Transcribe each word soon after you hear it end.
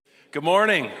Good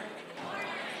morning.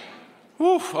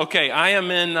 Whew, okay, I am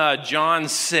in John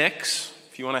 6,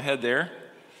 if you want to head there.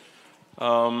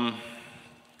 We're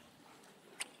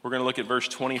going to look at verse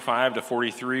 25 to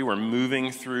 43. We're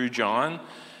moving through John.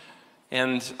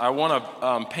 And I want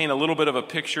to paint a little bit of a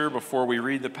picture before we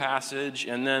read the passage.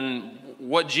 And then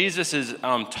what Jesus is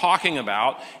talking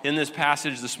about in this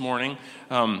passage this morning.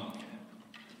 I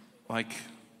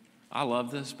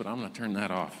love this, but I'm going to turn that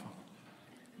off.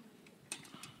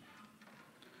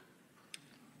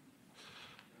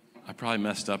 I probably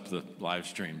messed up the live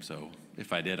stream, so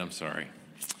if I did, I'm sorry.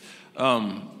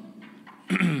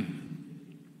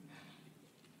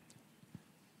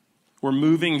 We're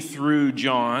moving through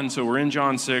John, so we're in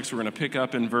John 6. We're going to pick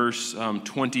up in verse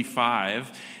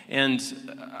 25. And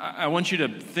I want you to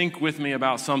think with me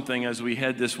about something as we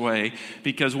head this way,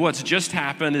 because what's just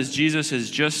happened is Jesus has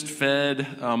just fed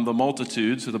the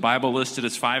multitude. So the Bible listed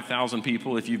as 5,000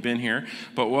 people if you've been here.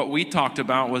 But what we talked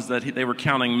about was that they were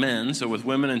counting men. So with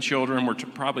women and children, we're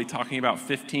probably talking about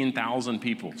 15,000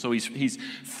 people. So he's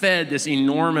fed this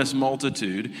enormous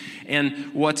multitude.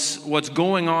 And what's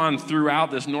going on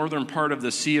throughout this northern part of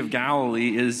the Sea of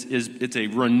Galilee is it's a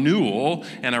renewal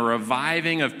and a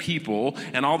reviving of people.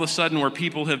 And all of a sudden, where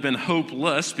people have been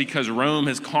hopeless because Rome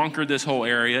has conquered this whole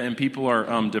area and people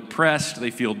are depressed, they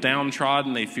feel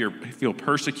downtrodden, they feel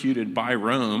persecuted by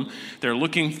Rome, they're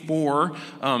looking for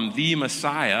the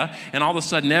Messiah, and all of a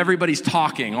sudden everybody's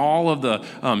talking. All of the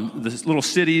little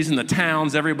cities and the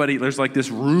towns, everybody, there's like this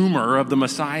rumor of the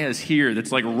Messiah is here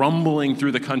that's like rumbling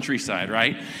through the countryside,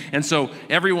 right? And so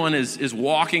everyone is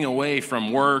walking away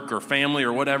from work or family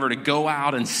or whatever to go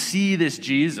out and see this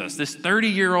Jesus, this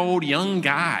 30-year-old young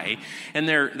guy. And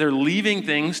they're leaving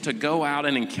things to go out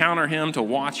and encounter him, to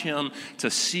watch him,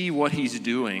 to see what he's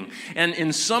doing. And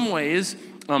in some ways,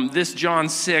 this John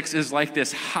 6 is like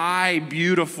this high,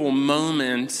 beautiful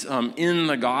moment in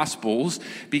the Gospels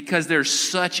because there's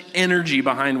such energy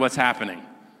behind what's happening.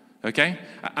 Okay?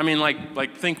 I mean,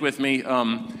 like think with me.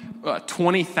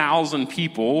 20,000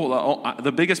 people.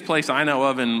 The biggest place I know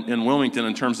of in Wilmington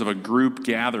in terms of a group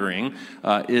gathering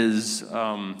is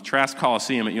Trask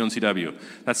Coliseum at UNCW.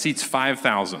 That seats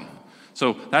 5,000.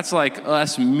 So that's like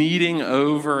us meeting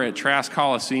over at Trask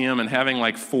Coliseum and having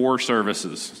like 4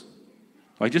 services.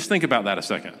 Like, just think about that a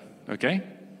second, okay?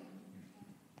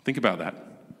 Think about that.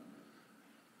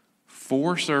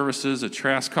 4 services at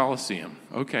Trask Coliseum.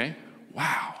 Okay,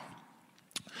 wow.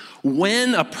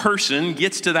 When a person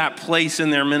gets to that place in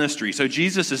their ministry, so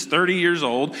Jesus is 30 years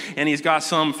old, and he's got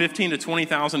some 15 to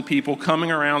 20,000 people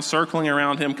coming around, circling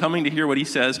around him, coming to hear what he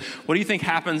says. What do you think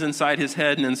happens inside his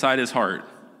head and inside his heart?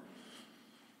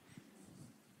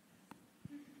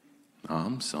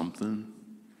 I'm something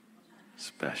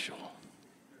special.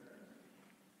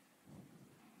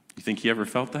 You think he ever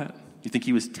felt that? You think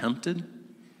he was tempted?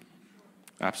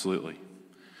 Absolutely.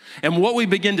 And what we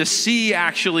begin to see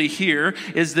actually here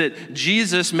is that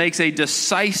Jesus makes a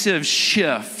decisive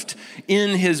shift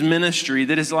in his ministry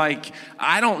that is like,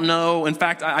 I don't know. In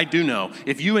fact, I do know.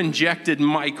 If you injected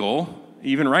Michael,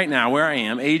 even right now where I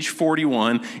am, age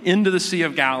 41, into the Sea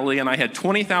of Galilee, and I had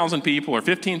 20,000 people or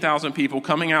 15,000 people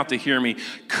coming out to hear me,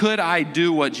 could I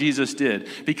do what Jesus did?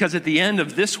 Because at the end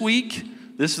of this week,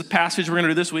 this is the passage we're going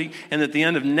to do this week, and at the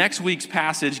end of next week's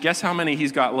passage, guess how many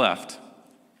he's got left?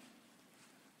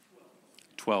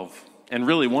 12. And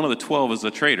really, one of the 12 is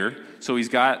a traitor, so he's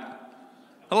got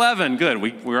 11. Good,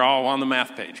 we're all on the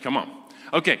math page. Come on.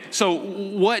 Okay, so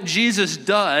what Jesus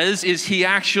does is he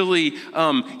actually,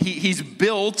 he's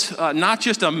built not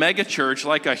just a mega church,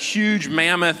 like a huge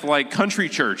mammoth, like country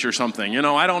church or something.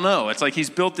 I don't know. It's like he's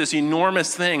built this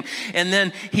enormous thing. And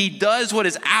then he does what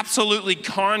is absolutely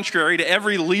contrary to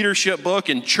every leadership book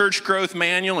and church growth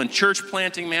manual and church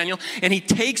planting manual. And he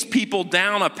takes people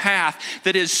down a path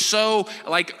that is so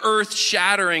like earth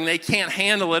shattering, they can't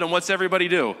handle it. And what's everybody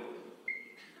do?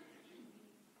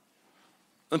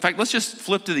 In fact, let's just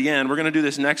flip to the end. We're going to do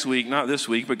this next week, not this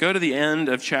week, but go to the end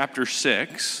of chapter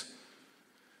 6.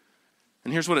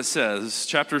 And here's what it says.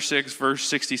 Chapter 6, verse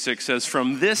 66 says,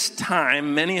 "From this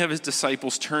time, many of his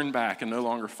disciples turned back and no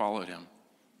longer followed him."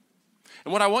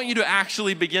 And what I want you to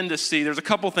actually begin to see, there's a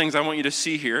couple things I want you to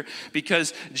see here,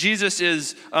 because Jesus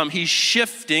is, he's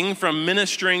shifting from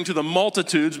ministering to the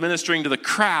multitudes, ministering to the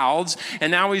crowds, and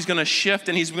now he's going to shift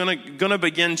and he's going to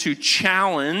begin to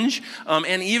challenge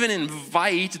and even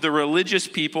invite the religious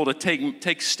people to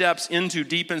take steps into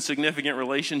deep and significant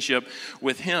relationship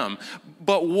with him.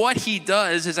 But what he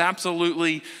does is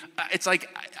absolutely, it's like,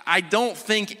 I don't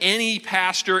think any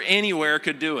pastor anywhere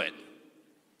could do it.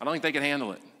 I don't think they could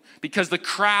handle it. Because the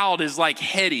crowd is like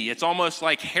heady. It's almost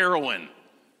like heroin.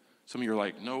 Some of you are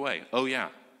like, no way. Oh, yeah.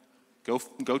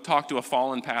 Go talk to a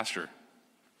fallen pastor.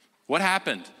 What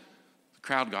happened? The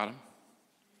crowd got him.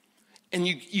 And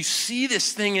you see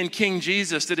this thing in King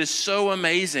Jesus that is so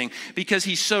amazing because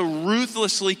he's so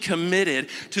ruthlessly committed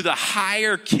to the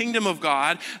higher kingdom of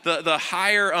God, the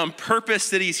higher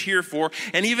purpose that he's here for.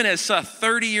 And even as a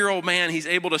 30-year-old man, he's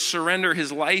able to surrender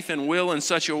his life and will in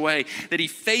such a way that he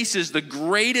faces the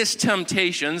greatest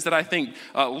temptations that I think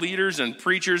leaders and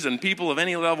preachers and people of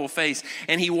any level face.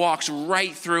 And he walks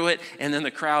right through it, and then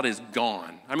the crowd is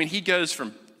gone. I mean, he goes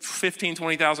from 15,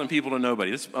 20,000 people to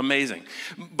nobody. It's amazing.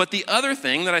 But the other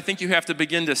thing that I think you have to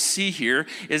begin to see here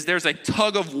is there's a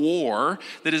tug of war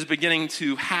that is beginning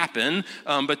to happen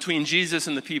between Jesus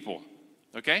and the people.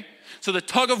 Okay? So the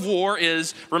tug of war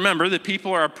is, remember, the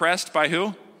people are oppressed by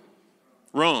who?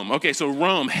 Rome. Okay, so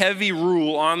Rome, heavy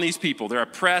rule on these people. They're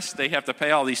oppressed. They have to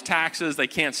pay all these taxes. They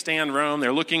can't stand Rome.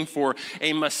 They're looking for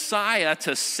a Messiah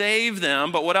to save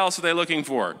them. But what else are they looking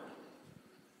for?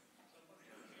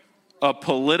 A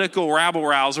political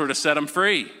rabble-rouser to set them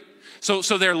free. So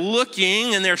they're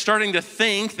looking and they're starting to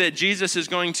think that Jesus is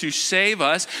going to save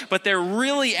us, but they're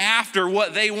really after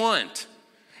what they want.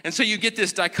 And so you get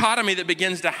this dichotomy that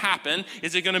begins to happen.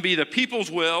 Is it going to be the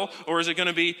people's will or is it going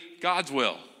to be God's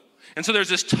will? And so there's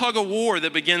this tug of war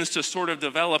that begins to sort of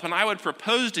develop. And I would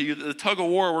propose to you that the tug of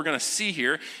war we're going to see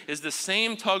here is the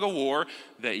same tug of war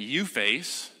that you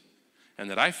face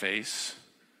and that I face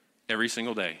every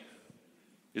single day.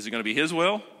 Is it going to be his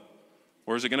will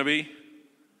or is it going to be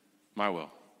my will?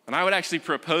 And I would actually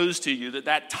propose to you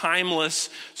that timeless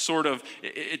sort of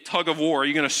tug of war, are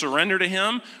you going to surrender to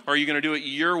him or are you going to do it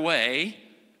your way,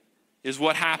 is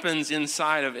what happens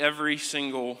inside of every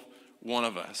single one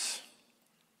of us.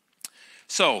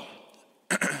 So,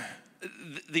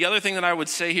 the other thing that I would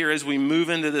say here as we move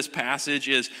into this passage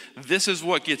is this is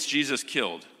what gets Jesus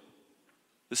killed.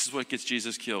 This is what gets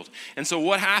Jesus killed. And so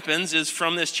what happens is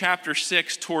from this chapter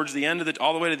 6 towards the end of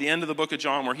all the way to the end of the book of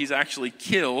John where he's actually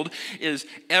killed is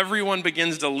everyone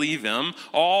begins to leave him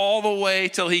all the way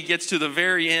till he gets to the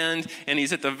very end. And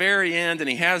he's at the very end and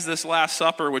he has this Last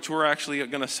Supper, which we're actually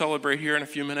going to celebrate here in a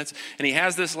few minutes. And he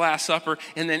has this Last Supper.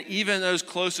 And then even those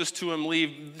closest to him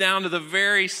leave down to the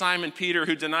very Simon Peter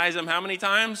who denies him how many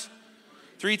times?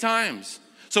 3 times.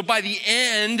 So by the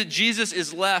end, Jesus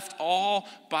is left all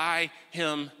by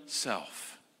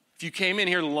himself. If you came in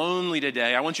here lonely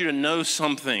today, I want you to know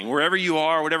something. Wherever you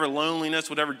are, whatever loneliness,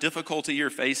 whatever difficulty you're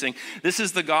facing, this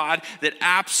is the God that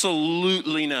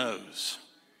absolutely knows.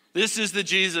 This is the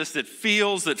Jesus that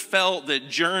feels, that felt, that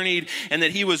journeyed, and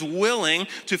that he was willing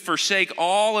to forsake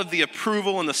all of the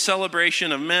approval and the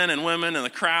celebration of men and women and the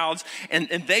crowds, and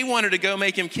they wanted to go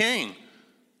make him king.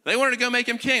 They wanted to go make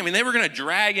him king. I mean, they were going to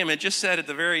drag him. It just said at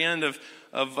the very end of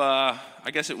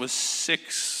I guess it was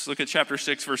 6, look at chapter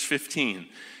 6, verse 15.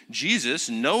 Jesus,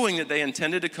 knowing that they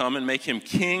intended to come and make him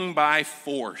king by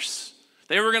force.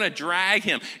 They were going to drag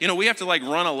him. You know, we have to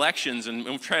run elections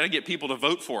and try to get people to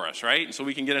vote for us, right? So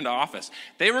we can get into office.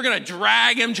 They were going to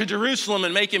drag him to Jerusalem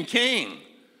and make him king.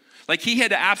 He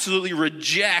had to absolutely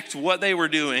reject what they were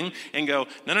doing and go,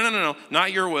 no,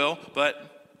 not your will,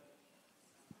 but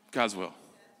God's will.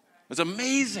 It's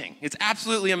amazing. It's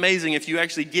absolutely amazing if you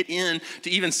actually get in to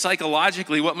even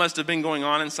psychologically what must have been going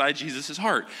on inside Jesus'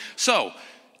 heart. So,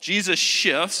 Jesus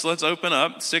shifts. Let's open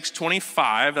up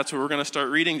 6:25. That's what we're going to start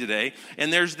reading today.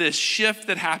 And there's this shift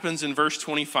that happens in verse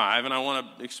 25, and I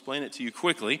want to explain it to you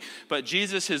quickly. But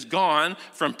Jesus has gone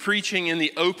from preaching in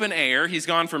the open air. He's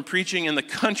gone from preaching in the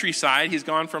countryside. He's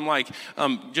gone from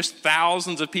just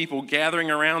thousands of people gathering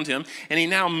around him. And he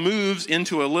now moves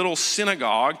into a little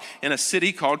synagogue in a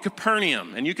city called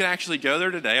Capernaum. And you can actually go there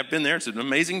today. I've been there. It's an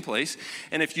amazing place.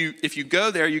 And if you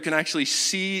go there, you can actually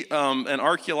see an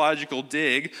archaeological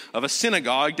dig of a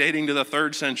synagogue dating to the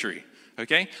 3rd century.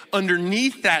 Okay?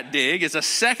 Underneath that dig is a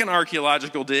second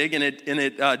archaeological dig, and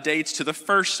it dates to the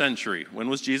 1st century. When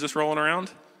was Jesus rolling around?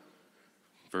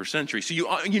 1st century. So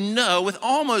you know with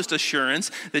almost assurance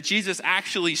that Jesus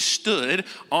actually stood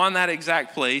on that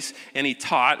exact place and he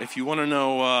taught. If you want to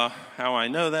know how I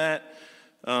know that,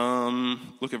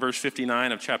 look at verse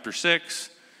 59 of chapter 6.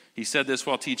 He said this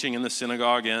while teaching in the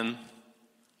synagogue in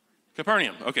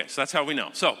Capernaum. Okay, so that's how we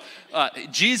know. So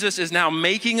Jesus is now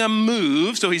making a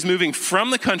move. So he's moving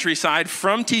from the countryside,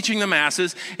 from teaching the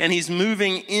masses, and he's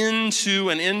moving into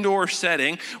an indoor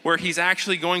setting where he's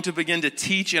actually going to begin to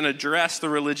teach and address the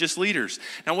religious leaders.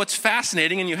 Now, what's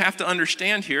fascinating, and you have to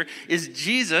understand here, is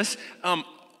Jesus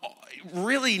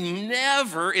really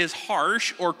never is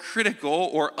harsh or critical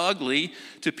or ugly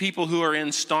to people who are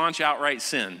in staunch, outright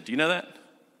sin. Do you know that?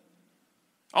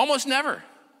 Almost never.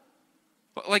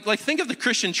 Like think of the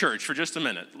Christian church for just a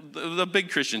minute, the big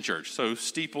Christian church. So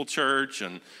steeple church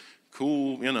and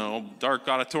cool, dark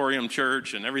auditorium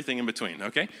church and everything in between,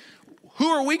 okay? Who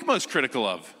are we most critical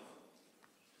of?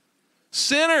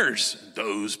 Sinners,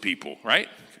 those people, right?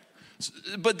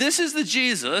 But this is the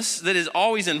Jesus that is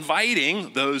always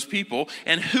inviting those people,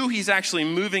 and who he's actually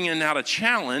moving in now to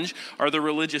challenge are the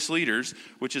religious leaders,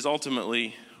 which is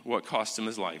ultimately what cost him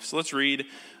his life. So let's read.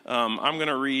 I'm going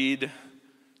to read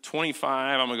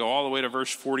 25. I'm going to go all the way to verse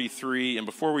 43. And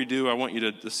before we do, I want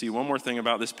you to see one more thing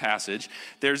about this passage.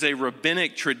 There's a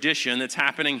rabbinic tradition that's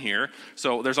happening here.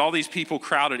 So there's all these people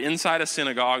crowded inside a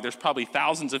synagogue. There's probably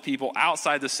thousands of people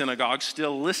outside the synagogue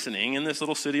still listening in this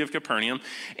little city of Capernaum.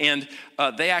 And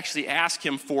they actually ask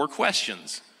him 4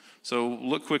 questions. So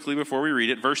look quickly before we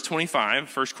read it. Verse 25,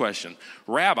 first question.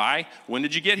 Rabbi, when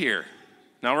did you get here?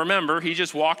 Now remember, he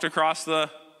just walked across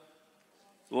the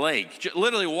lake,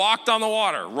 literally walked on the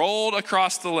water, rolled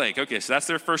across the lake. Okay, so that's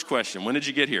their first question. When did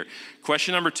you get here?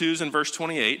 Question number 2 is in verse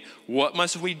 28. What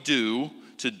must we do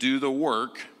to do the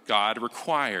work God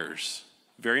requires?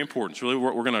 Very important. It's really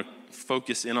what we're going to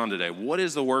focus in on today. What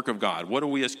is the work of God? What are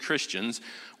we as Christians?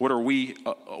 What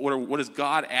is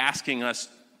God asking us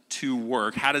to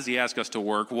work? How does he ask us to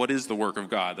work? What is the work of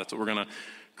God? That's what we're going to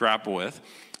grapple with.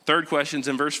 Third question's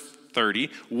in verse 30.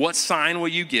 What sign will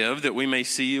you give that we may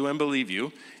see you and believe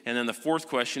you? And then the fourth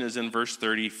question is in verse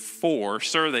 34.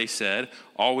 Sir, they said,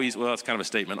 always, well, that's kind of a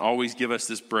statement, always give us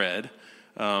this bread.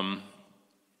 So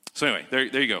anyway,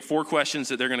 there you go. 4 questions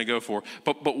that they're going to go for.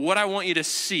 But what I want you to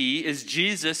see is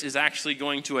Jesus is actually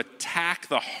going to attack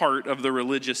the heart of the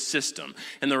religious system.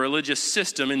 And the religious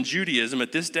system in Judaism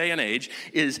at this day and age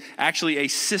is actually a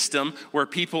system where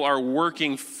people are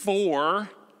working for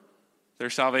their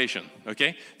salvation,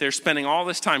 okay? They're spending all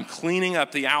this time cleaning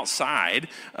up the outside.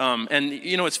 And,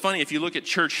 it's funny, if you look at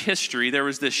church history, there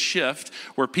was this shift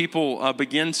where people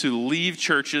begin to leave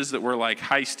churches that were like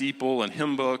high steeple and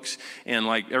hymn books, and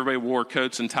like everybody wore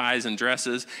coats and ties and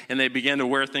dresses, and they began to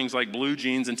wear things like blue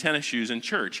jeans and tennis shoes in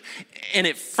church. And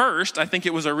at first, I think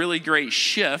it was a really great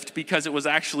shift because it was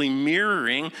actually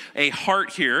mirroring a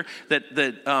heart here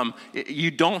that you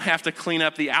don't have to clean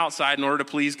up the outside in order to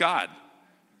please God.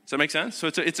 Does that make sense? So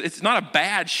it's not a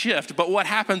bad shift, but what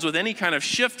happens with any kind of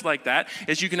shift like that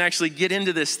is you can actually get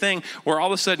into this thing where all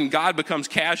of a sudden God becomes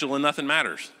casual and nothing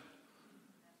matters.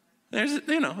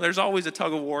 There's always a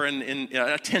tug of war and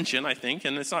a tension, I think,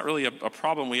 and it's not really a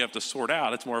problem we have to sort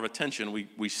out. It's more of a tension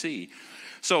we see.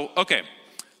 So, okay,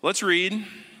 let's read.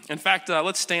 In fact,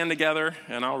 let's stand together,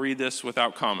 and I'll read this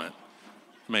without comment.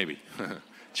 Maybe.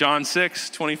 John 6,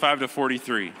 25 to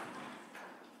 43.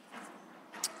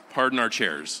 Pardon our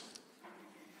chairs.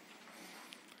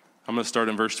 I'm going to start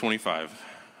in verse 25.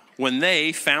 When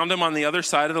they found him on the other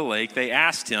side of the lake, they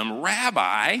asked him,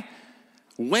 Rabbi,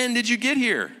 when did you get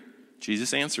here?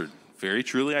 Jesus answered, very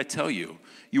truly I tell you,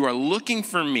 you are looking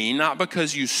for me not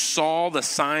because you saw the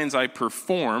signs I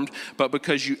performed, but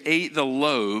because you ate the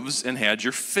loaves and had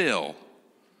your fill.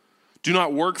 Do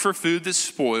not work for food that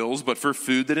spoils, but for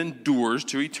food that endures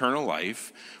to eternal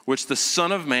life, which the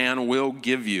Son of Man will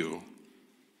give you.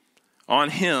 On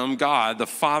him, God, the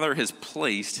Father, has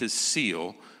placed his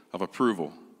seal of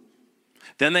approval.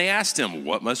 Then they asked him,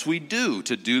 what must we do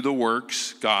to do the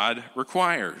works God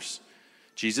requires?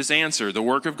 Jesus answered, the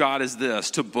work of God is this,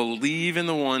 to believe in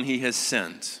the one he has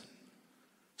sent.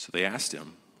 So they asked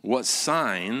him, what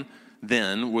sign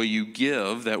then will you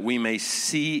give that we may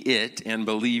see it and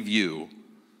believe you?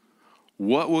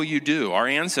 What will you do? Our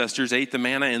ancestors ate the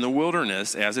manna in the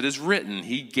wilderness, as it is written,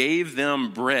 he gave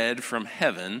them bread from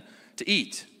heaven to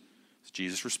eat.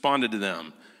 Jesus responded to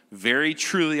them, very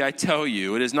truly I tell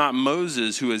you, it is not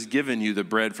Moses who has given you the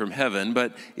bread from heaven,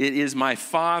 but it is my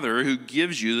Father who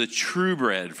gives you the true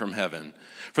bread from heaven.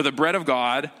 For the bread of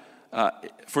God is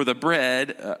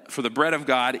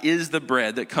the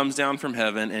bread that comes down from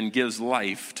heaven and gives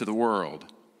life to the world.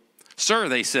 Sir,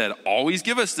 they said, always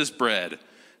give us this bread.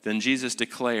 Then Jesus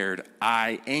declared,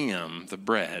 I am the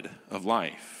bread of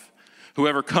life.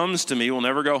 Whoever comes to me will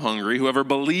never go hungry. Whoever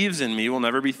believes in me will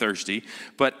never be thirsty.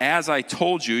 But as I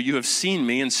told you, you have seen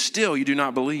me, and still you do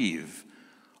not believe.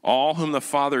 All whom the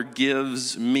Father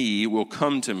gives me will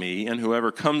come to me, and whoever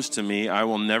comes to me I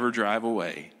will never drive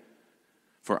away.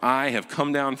 For I have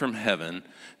come down from heaven,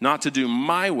 not to do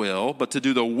my will, but to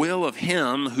do the will of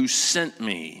him who sent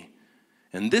me.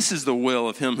 And this is the will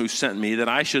of him who sent me, that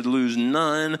I should lose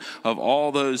none of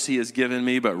all those he has given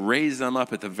me, but raise them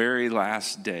up at the very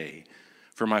last day.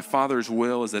 For my Father's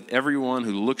will is that everyone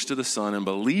who looks to the Son and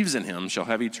believes in him shall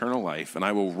have eternal life, and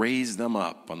I will raise them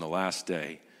up on the last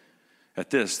day. At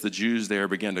this, the Jews there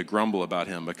began to grumble about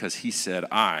him because he said,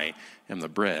 I am the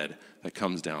bread that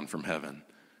comes down from heaven.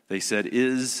 They said,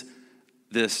 is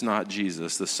this not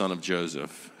Jesus, the son of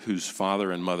Joseph, whose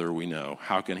father and mother we know?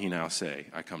 How can he now say,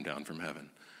 I come down from heaven?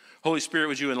 Holy Spirit,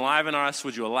 would you enliven us?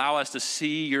 Would you allow us to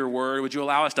see your word? Would you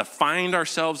allow us to find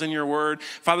ourselves in your word?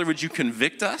 Father, would you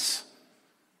convict us?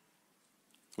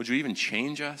 Would you even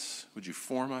change us? Would you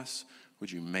form us?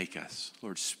 Would you make us?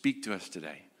 Lord, speak to us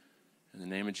today. In the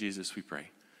name of Jesus, we pray.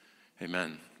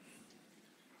 Amen.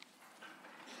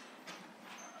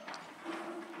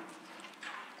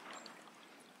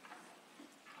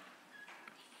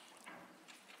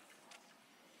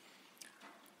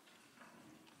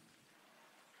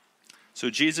 So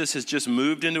Jesus has just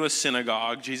moved into a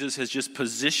synagogue. Jesus has just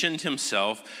positioned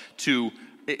himself to,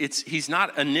 he's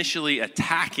not initially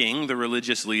attacking the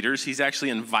religious leaders. He's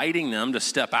actually inviting them to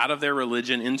step out of their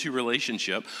religion into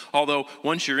relationship. Although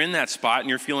once you're in that spot and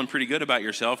you're feeling pretty good about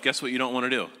yourself, guess what you don't want to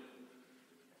do?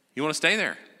 You want to stay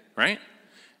there, right?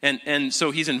 And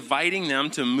so he's inviting them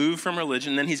to move from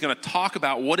religion. Then he's going to talk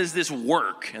about what is this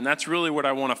work. And that's really what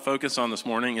I want to focus on this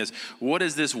morning is what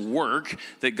is this work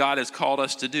that God has called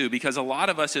us to do? Because a lot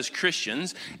of us as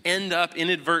Christians end up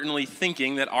inadvertently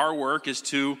thinking that our work is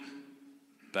to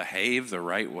behave the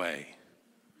right way.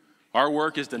 Our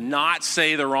work is to not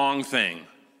say the wrong thing.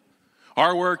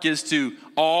 Our work is to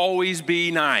always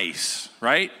be nice,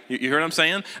 right? You hear what I'm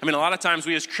saying? I mean, a lot of times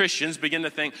we as Christians begin to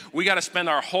think we got to spend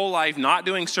our whole life not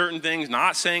doing certain things,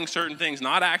 not saying certain things,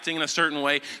 not acting in a certain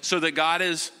way so that God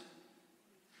is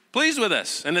pleased with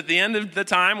us. And at the end of the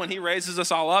time when he raises us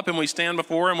all up and we stand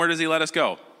before him, where does he let us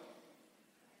go?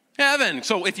 Heaven.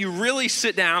 So if you really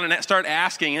sit down and start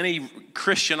asking any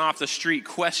Christian off the street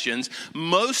questions,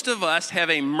 most of us have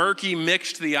a murky,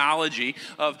 mixed theology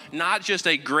of not just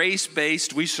a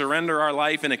grace-based, we surrender our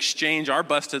life and exchange our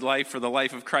busted life for the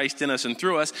life of Christ in us and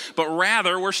through us, but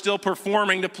rather we're still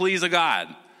performing to please a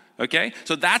God. Okay?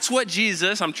 So that's what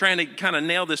Jesus, I'm trying to kind of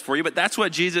nail this for you, but that's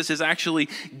what Jesus is actually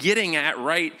getting at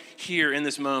right here in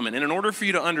this moment. And in order for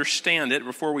you to understand it,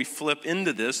 before we flip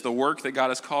into this, the work that God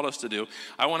has called us to do,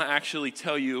 I want to actually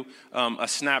tell you a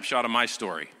snapshot of my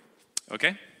story.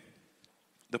 Okay?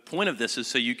 The point of this is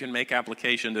so you can make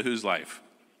application to whose life?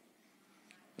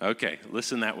 Okay,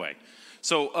 listen that way.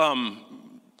 So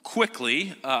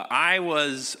quickly, I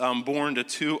was born to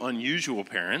two unusual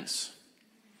parents.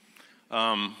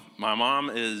 My mom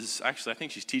is, actually, I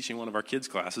think she's teaching one of our kids'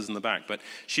 classes in the back, but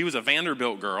she was a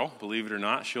Vanderbilt girl, believe it or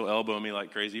not. She'll elbow me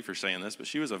like crazy for saying this, but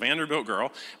she was a Vanderbilt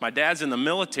girl. My dad's in the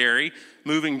military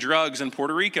moving drugs in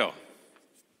Puerto Rico.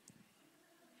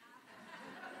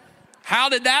 How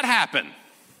did that happen?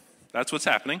 That's what's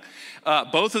happening.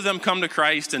 Both of them come to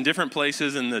Christ in different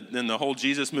places in the whole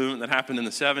Jesus movement that happened in the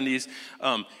 70s.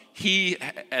 He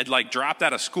had dropped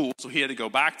out of school, so he had to go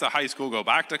back to high school, go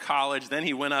back to college. Then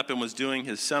he went up and was doing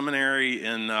his seminary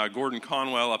in Gordon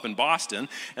Conwell up in Boston.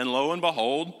 And lo and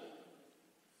behold,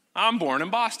 I'm born in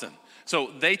Boston.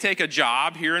 So they take a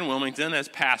job here in Wilmington as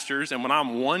pastors. And when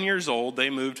I'm 1 year old, they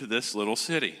move to this little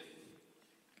city.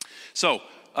 So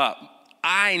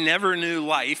I never knew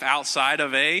life outside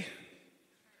of a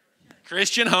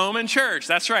Christian home and church.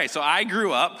 That's right. So I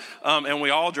grew up, and we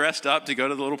all dressed up to go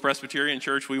to the little Presbyterian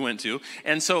church we went to.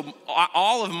 And so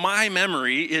all of my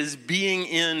memory is being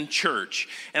in church.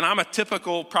 And I'm a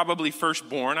typical, probably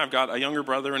firstborn. I've got a younger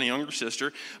brother and a younger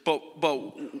sister.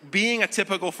 But being a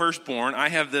typical firstborn, I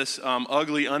have this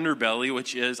ugly underbelly,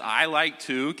 which is I like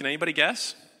to, can anybody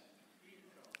guess?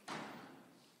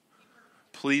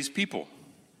 Please people.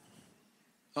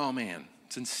 Oh man,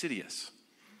 it's insidious.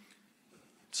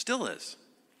 Still is.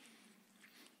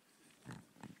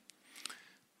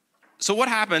 So what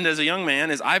happened as a young man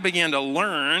is I began to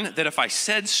learn that if I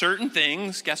said certain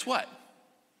things, guess what?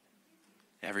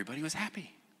 Everybody was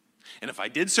happy. And if I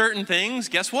did certain things,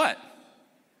 guess what?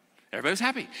 Everybody was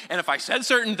happy. And if I said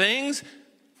certain things,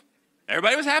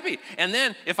 everybody was happy. And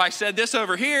then if I said this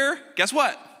over here, guess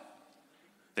what?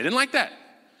 They didn't like that.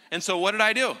 And so what did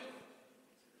I do?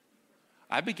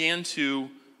 I began to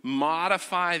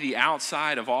modify the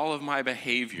outside of all of my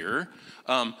behavior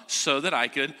so that I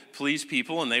could please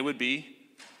people and they would be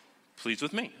pleased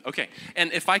with me. Okay,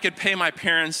 and if I could pay my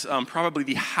parents probably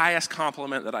the highest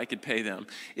compliment that I could pay them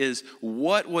is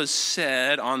what was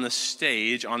said on the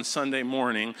stage on Sunday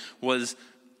morning was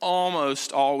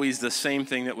almost always the same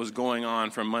thing that was going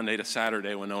on from Monday to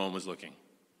Saturday when no one was looking.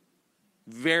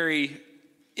 Very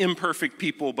imperfect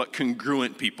people, but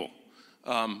congruent people.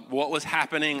 What was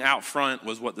happening out front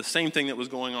was the same thing that was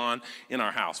going on in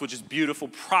our house, which is beautiful,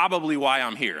 probably why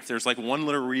I'm here. If there's one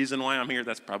little reason why I'm here,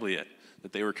 that's probably it.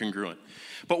 that they were congruent.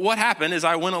 But what happened as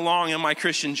I went along in my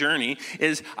Christian journey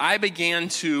is I began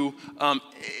to, I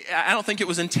don't think it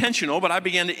was intentional, but I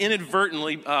began to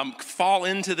inadvertently fall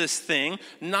into this thing,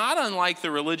 not unlike the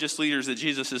religious leaders that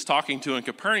Jesus is talking to in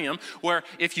Capernaum, where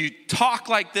if you talk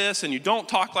like this and you don't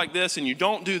talk like this and you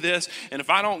don't do this, and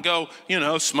if I don't go,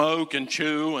 smoke and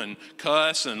chew and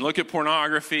cuss and look at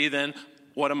pornography, then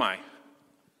what am I?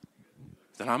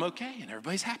 Then I'm okay and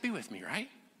everybody's happy with me, right?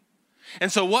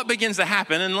 And so what begins to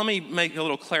happen, and let me make a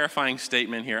little clarifying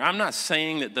statement here. I'm not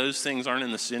saying that those things aren't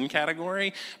in the sin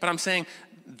category, but I'm saying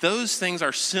those things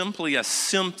are simply a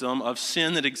symptom of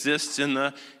sin that exists in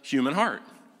the human heart,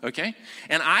 okay?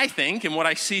 And I think, and what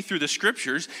I see through the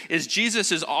scriptures, is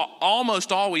Jesus is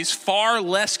almost always far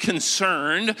less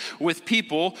concerned with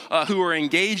people who are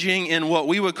engaging in what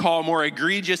we would call more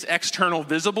egregious external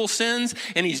visible sins,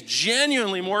 and he's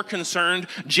generally more concerned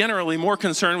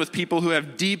with people who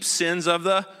have deep sins of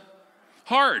the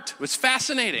heart. It's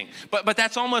fascinating. But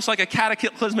that's almost like a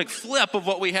cataclysmic flip of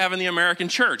what we have in the American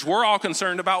church. We're all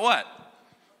concerned about what?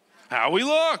 How we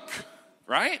look,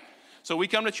 right? So we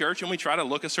come to church and we try to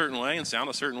look a certain way and sound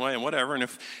a certain way and whatever. And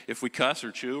if we cuss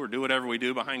or chew or do whatever we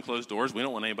do behind closed doors, we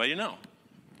don't want anybody to know,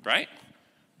 right?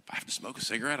 If I have to smoke a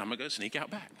cigarette, I'm going to go sneak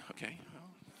out back, okay?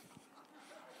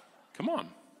 Come on.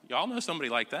 Y'all know somebody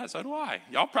like that, so do I.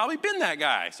 Y'all probably been that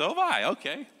guy, so have I,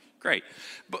 okay. Great.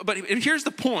 But here's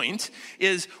the point,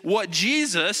 is what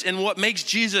Jesus and what makes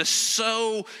Jesus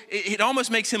so, it almost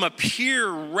makes him appear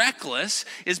reckless,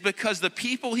 is because the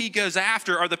people he goes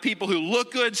after are the people who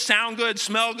look good, sound good,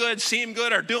 smell good, seem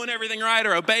good, are doing everything right,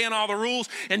 are obeying all the rules,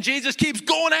 and Jesus keeps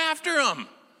going after them.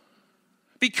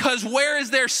 Because where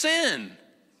is their sin?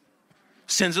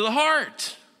 Sins of the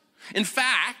heart. In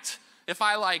fact, if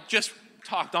I just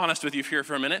talked honest with you here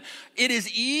for a minute, it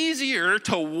is easier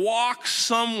to walk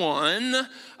someone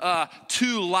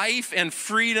to life and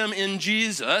freedom in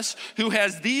Jesus who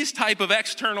has these type of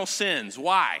external sins.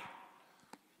 Why?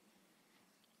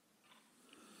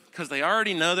 Because they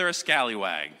already know they're a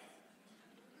scallywag.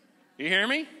 You hear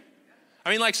me?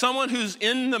 I mean, like someone who's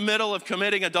in the middle of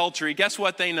committing adultery, guess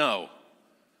what they know?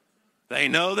 They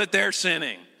know that they're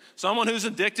sinning. Someone who's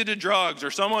addicted to drugs,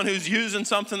 or someone who's using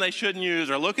something they shouldn't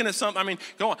use, or looking at something,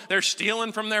 go on, they're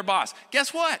stealing from their boss.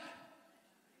 Guess what?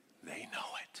 They know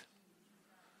it.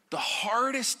 The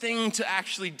hardest thing to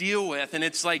actually deal with, and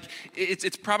it's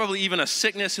probably even a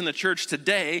sickness in the church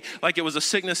today, like it was a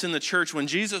sickness in the church when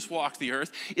Jesus walked the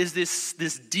earth, is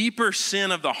this deeper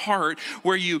sin of the heart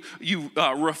where you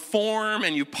reform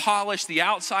and you polish the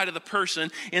outside of the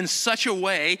person in such a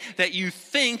way that you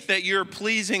think that you're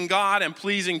pleasing God and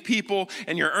pleasing people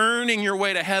and you're earning your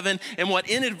way to heaven. And what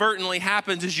inadvertently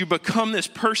happens is you become this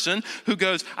person who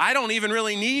goes, I don't even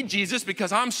really need Jesus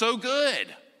because I'm so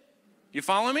good. You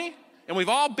follow me? And we've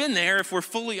all been there if we're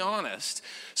fully honest.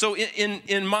 So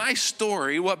in my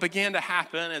story, what began to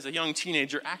happen as a young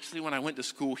teenager, actually when I went to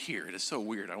school here, it is so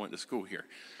weird, I went to school here.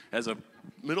 As a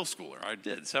middle schooler, I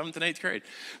did, 7th and 8th grade.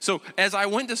 So as I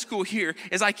went to school here,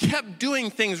 as I kept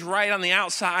doing things right on the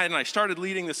outside, and I started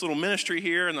leading this little ministry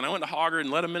here, and then I went to Hoggard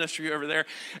and led a ministry over there,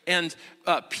 and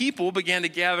people began to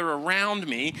gather around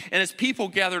me, and as people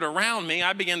gathered around me,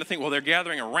 I began to think, well, they're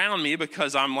gathering around me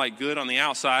because I'm good on the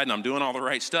outside, and I'm doing all the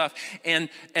right stuff, and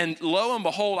lo and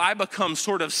behold, I become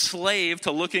sort of slave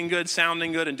to looking good,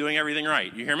 sounding good, and doing everything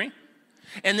right. You hear me?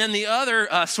 And then the other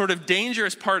sort of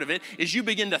dangerous part of it is you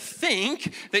begin to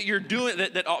think that you're doing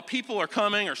that people are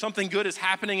coming or something good is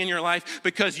happening in your life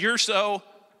because you're so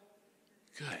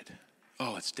good.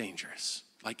 Oh, it's dangerous.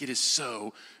 It is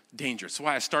so dangerous. That's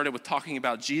why I started with talking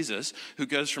about Jesus, who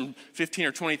goes from 15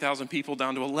 or 20,000 people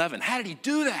down to 11. How did he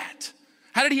do that?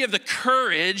 How did he have the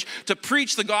courage to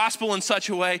preach the gospel in such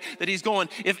a way that he's going,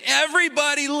 if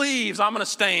everybody leaves, I'm going to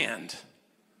stand.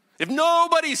 If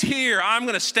nobody's here, I'm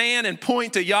going to stand and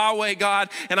point to Yahweh God,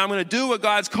 and I'm going to do what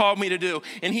God's called me to do.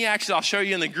 And he actually, I'll show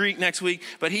you in the Greek next week,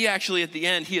 but he actually at the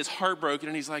end, he is heartbroken,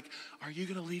 and he's like, are you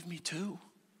going to leave me too?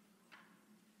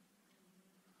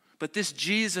 But this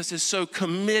Jesus is so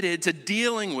committed to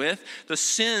dealing with the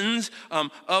sins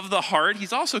of the heart.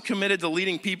 He's also committed to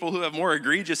leading people who have more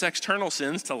egregious external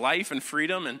sins to life and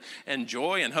freedom and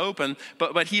joy and hope.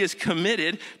 But he is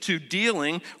committed to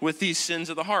dealing with these sins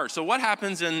of the heart. So what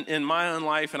happens in my own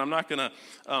life, and I'm not going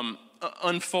to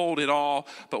unfold it all,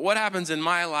 but what happens in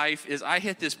my life is I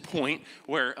hit this point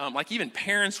where even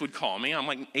parents would call me.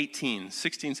 I'm 18,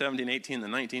 16, 17, 18,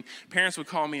 and 19. Parents would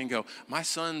call me and go, my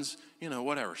son's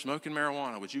whatever, smoking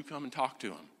marijuana, would you come and talk to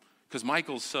him? Because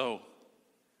Michael's so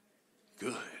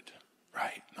good,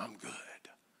 right? And I'm good.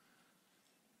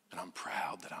 And I'm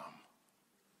proud that I'm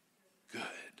good.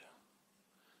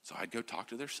 So I'd go talk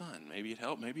to their son. Maybe it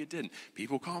helped, maybe it didn't.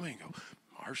 People call me and go,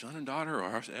 our son and daughter,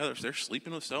 or they're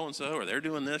sleeping with so-and-so, or they're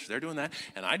doing this, or they're doing that.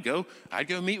 And I'd go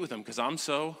meet with them because I'm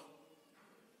so,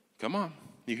 come on,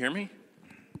 you hear me?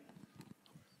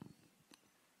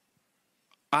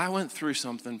 I went through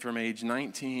something from age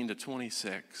 19 to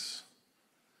 26,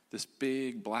 this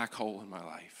big black hole in my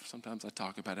life. Sometimes I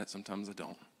talk about it, sometimes I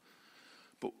don't.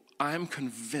 But I'm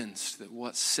convinced that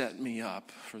what set me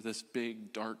up for this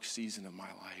big dark season of my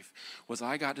life was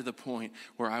I got to the point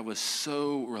where I was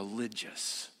so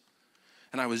religious.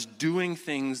 And I was doing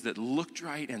things that looked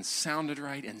right and sounded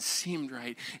right and seemed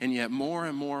right. And yet more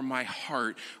and more my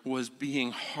heart was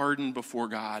being hardened before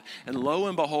God. And lo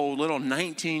and behold, little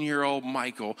 19-year-old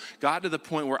Michael got to the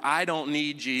point where I don't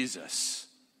need Jesus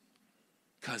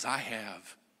because I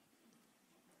have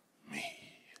me.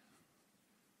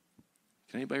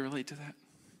 Can anybody relate to that?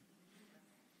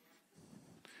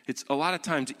 It's a lot of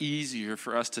times easier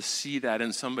for us to see that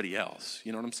in somebody else.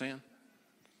 You know what I'm saying?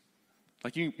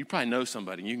 Like you probably know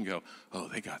somebody and you can go, oh,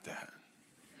 they got that.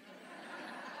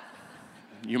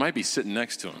 You might be sitting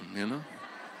next to them, you know?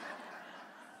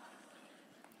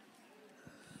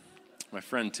 My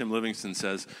friend Tim Livingston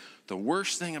says, the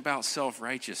worst thing about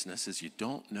self-righteousness is you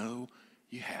don't know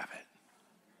you have it.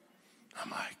 I'm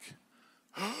like,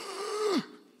 oh,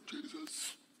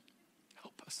 Jesus,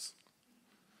 help us.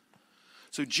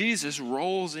 So Jesus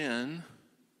rolls in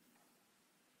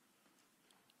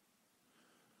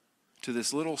to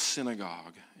this little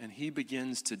synagogue, and he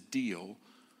begins to deal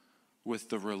with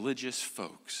the religious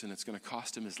folks, and it's going to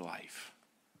cost him his life.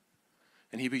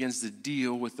 And he begins to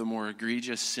deal with the more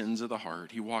egregious sins of the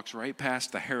heart. He walks right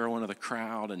past the heroine of the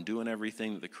crowd and doing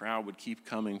everything that the crowd would keep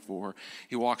coming for.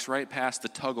 He walks right past the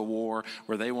tug of war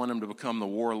where they want him to become the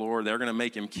warlord. They're going to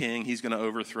make him king. He's going to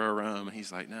overthrow Rome. And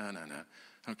he's like, no.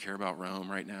 I don't care about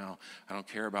Rome right now. I don't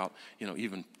care about,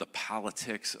 even the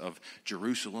politics of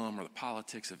Jerusalem or the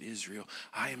politics of Israel.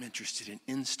 I am interested in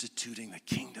instituting the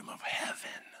kingdom of heaven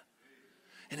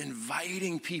and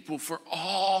inviting people for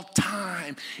all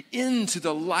time into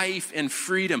the life and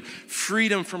freedom.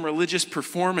 Freedom from religious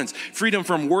performance. Freedom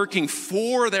from working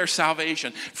for their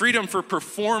salvation. Freedom for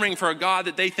performing for a God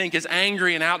that they think is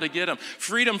angry and out to get them.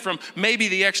 Freedom from maybe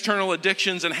the external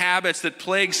addictions and habits that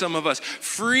plague some of us.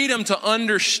 Freedom to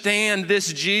understand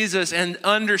this Jesus and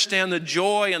understand the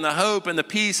joy and the hope and the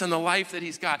peace and the life that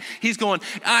he's got. He's going,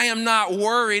 I am not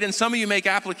worried. And some of you make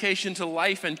application to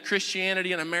life and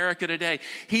Christianity in America today.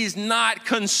 He's not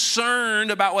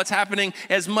concerned about what's happening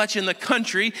as much in the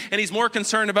country, and he's more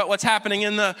concerned about what's happening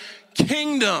in the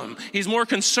kingdom. He's more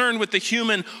concerned with the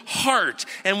human heart.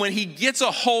 And when he gets a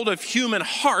hold of human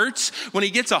hearts, when he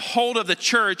gets a hold of the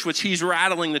church, which he's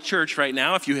rattling the church right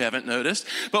now, if you haven't noticed,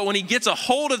 but when he gets a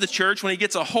hold of the church, when he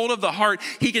gets a hold of the heart,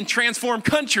 he can transform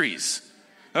countries.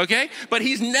 Okay? But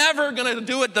he's never going to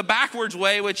do it the backwards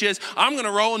way, which is, I'm going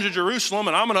to roll into Jerusalem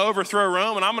and I'm going to overthrow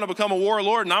Rome and I'm going to become a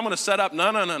warlord and I'm going to set up.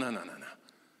 No.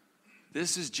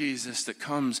 This is Jesus that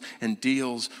comes and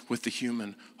deals with the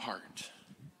human heart.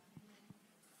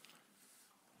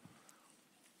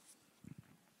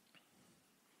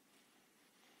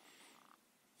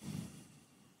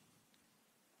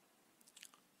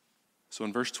 So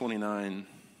in verse 29,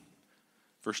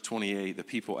 verse 28, the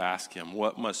people ask him,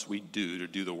 what must we do to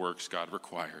do the works God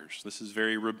requires? This is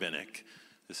very rabbinic.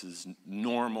 This is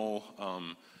normal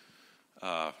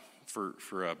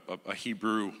for a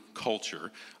Hebrew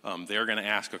culture. They're going to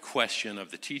ask a question of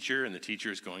the teacher, and the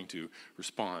teacher is going to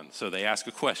respond. So they ask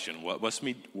a question, what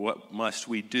must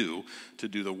we do to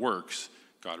do the works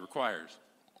God requires?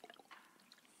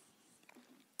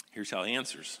 Here's how he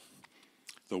answers.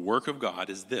 The work of God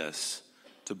is this,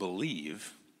 to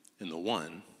believe in the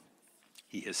one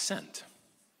he has sent.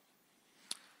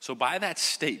 So by that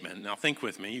statement, now think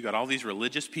with me, you got all these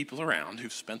religious people around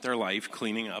who've spent their life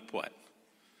cleaning up what?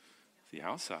 The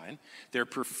outside. They're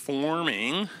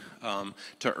performing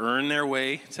to earn their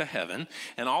way to heaven.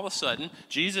 And all of a sudden,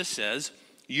 Jesus says,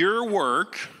 your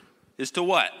work is to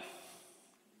what?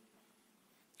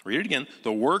 Read it again.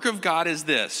 The work of God is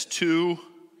this, to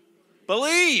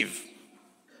believe.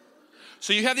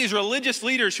 So you have these religious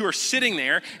leaders who are sitting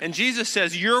there, and Jesus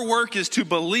says, your work is to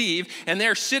believe, and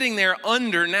they're sitting there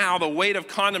under now the weight of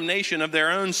condemnation of their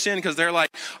own sin, because they're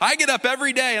like, I get up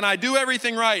every day, and I do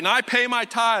everything right, and I pay my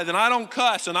tithe, and I don't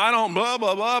cuss, and I don't blah,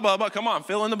 blah, blah, blah, blah. Come on,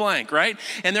 fill in the blank, right?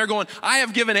 And they're going, I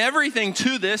have given everything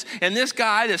to this, and this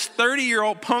guy, this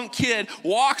 30-year-old punk kid,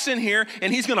 walks in here,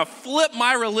 and he's going to flip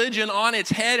my religion on its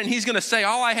head, and he's going to say,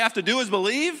 all I have to do is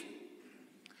believe?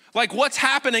 Like what's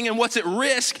happening and what's at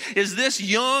risk is this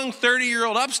young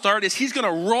 30-year-old upstart is he's going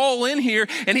to roll in here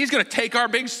and he's going to take our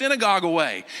big synagogue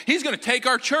away. He's going to take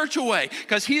our church away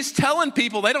because he's telling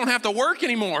people they don't have to work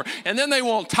anymore. And then they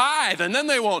won't tithe and then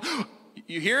they won't.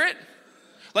 You hear it?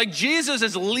 Like Jesus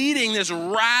is leading this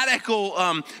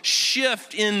radical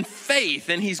shift in faith.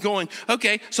 And he's going,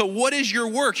 okay, so what is your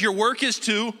work? Your work is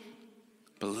to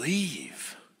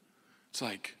believe. It's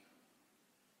like,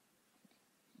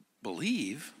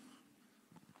 believe?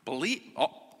 Believe.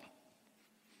 Oh.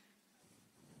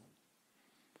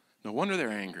 No wonder they're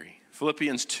angry.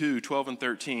 Philippians 2:12 and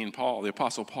 13, the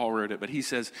Apostle Paul wrote it, but he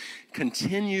says,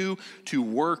 continue to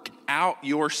work out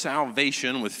your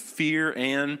salvation with fear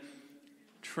and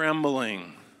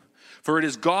trembling. For it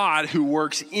is God who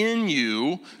works in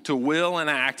you to will and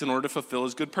act in order to fulfill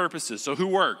his good purposes. So who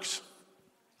works?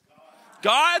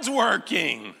 God's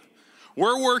working.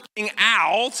 We're working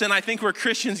out, and I think where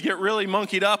Christians get really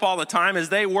monkeyed up all the time is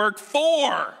they work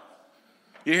for.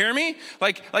 You hear me?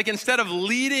 Like instead of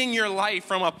leading your life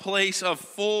from a place of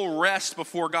full rest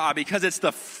before God, because it's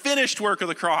the finished work of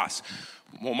the cross.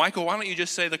 Well, Michael, why don't you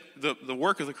just say the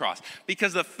work of the cross?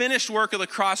 Because the finished work of the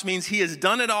cross means he has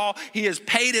done it all. He has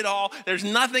paid it all. There's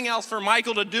nothing else for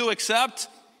Michael to do except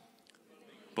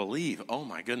believe. Oh,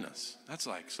 my goodness. That's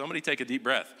like somebody take a deep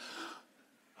breath.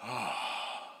 Oh.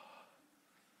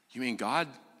 You mean God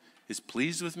is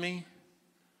pleased with me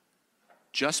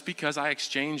just because I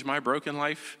exchange my broken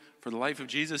life for the life of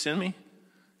Jesus in me?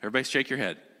 Everybody shake your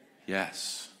head.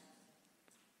 Yes.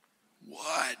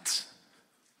 What?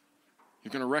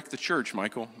 You're going to wreck the church,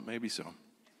 Michael. Maybe so.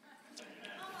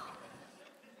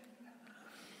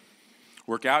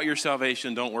 Work out your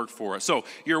salvation, don't work for it. So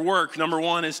your work, number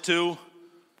one, is to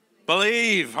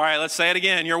believe. All right, let's say it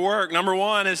again. Your work, number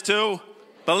one, is to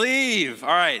believe. All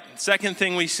right, second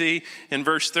thing we see in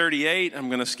verse 38, I'm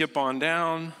going to skip on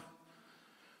down.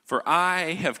 For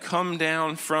I have come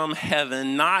down from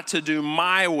heaven not to do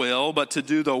my will, but to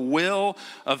do the will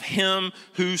of him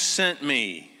who sent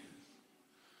me.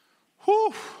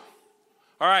 Whew.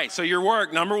 All right, so your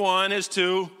work, number one, is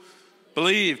to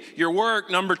believe. Your work,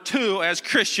 number two, as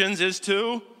Christians, is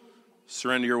to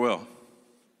surrender your will.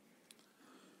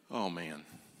 Oh, man,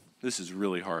 this is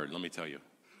really hard, let me tell you.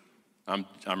 I'm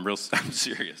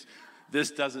serious.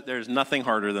 There's nothing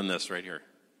harder than this right here.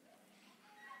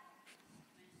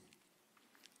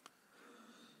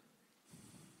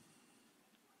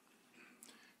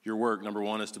 Your work, number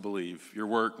one, is to believe. Your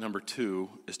work, number two,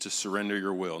 is to surrender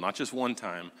your will. Not just one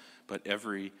time, but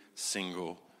every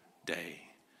single day.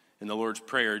 In the Lord's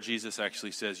Prayer, Jesus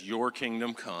actually says, your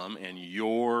kingdom come and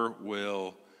your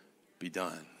will be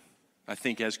done. I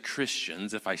think as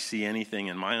Christians, if I see anything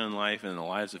in my own life and in the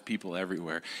lives of people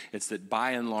everywhere, it's that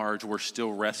by and large, we're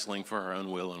still wrestling for our own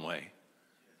will and way.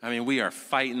 I mean, we are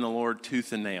fighting the Lord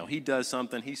tooth and nail. He does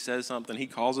something, he says something, he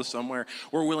calls us somewhere.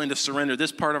 We're willing to surrender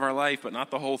this part of our life, but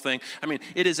not the whole thing. I mean,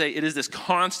 it is this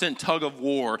constant tug of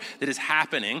war that is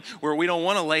happening where we don't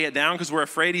want to lay it down because we're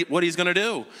afraid what he's going to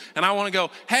do. And I want to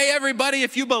go, hey, everybody,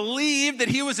 if you believe that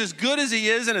he was as good as he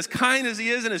is and as kind as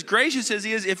he is and as gracious as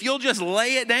he is, if you'll just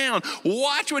lay it down,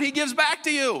 watch what he gives back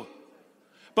to you.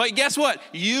 But guess what?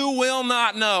 You will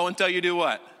not know until you do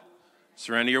what?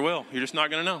 Surrender your will. You're just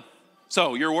not going to know.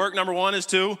 So your work, number one, is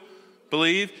to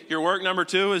believe. Your work, number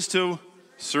two, is to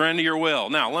surrender your will.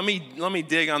 Now, let me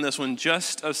dig on this one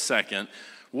just a second.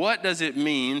 What does it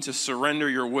mean to surrender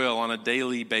your will on a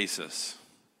daily basis?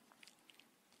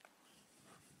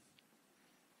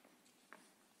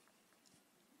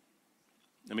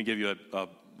 Let me give you a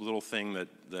little thing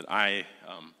that I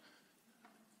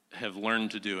have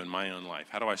learned to do in my own life.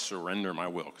 How do I surrender my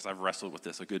will? Because I've wrestled with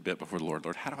this a good bit before the Lord.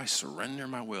 Lord, how do I surrender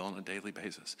my will on a daily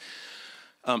basis?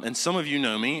 And some of you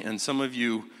know me, and some of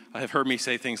you have heard me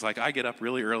say things like, I get up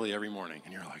really early every morning.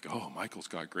 And you're like, oh, Michael's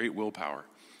got great willpower.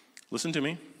 Listen to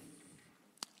me.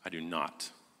 I do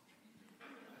not.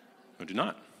 I do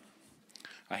not.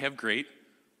 I have great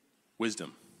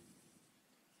wisdom.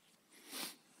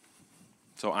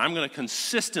 So I'm going to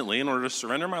consistently, in order to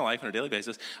surrender my life on a daily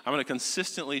basis, I'm going to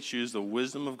consistently choose the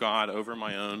wisdom of God over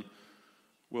my own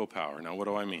willpower. Now, what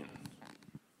do I mean?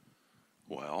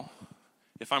 Well,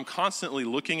 if I'm constantly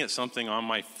looking at something on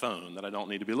my phone that I don't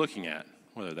need to be looking at,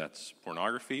 whether that's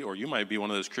pornography or you might be one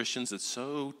of those Christians that's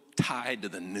so tied to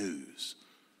the news.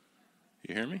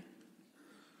 You hear me?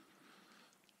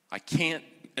 I can't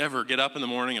ever get up in the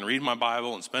morning and read my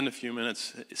Bible and spend a few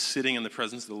minutes sitting in the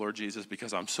presence of the Lord Jesus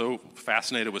because I'm so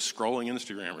fascinated with scrolling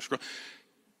Instagram.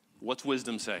 What's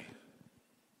wisdom say?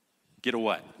 Get a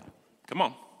what? Come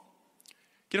on.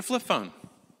 Get a flip phone.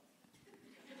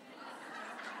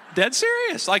 Dead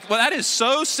serious. Well, that is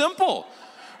so simple.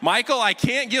 Michael, I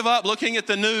can't give up looking at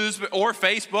the news or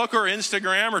Facebook or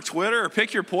Instagram or Twitter or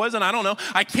pick your poison. I don't know.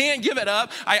 I can't give it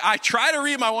up. I try to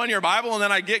read my one-year Bible and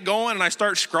then I get going and I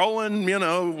start scrolling,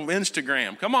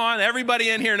 Instagram. Come on, everybody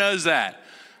in here knows that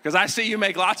because I see you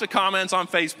make lots of comments on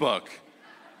Facebook,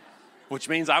 which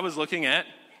means I was looking at.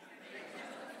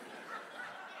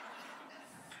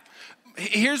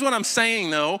 Here's what I'm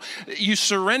saying, though. You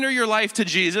surrender your life to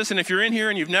Jesus, and if you're in here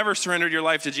and you've never surrendered your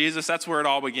life to Jesus, that's where it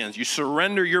all begins. You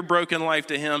surrender your broken life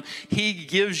to him. He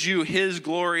gives you his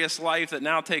glorious life that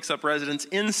now takes up residence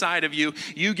inside of you.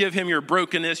 You give him your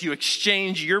brokenness. You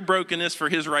exchange your brokenness for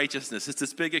his righteousness. It's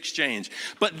this big exchange.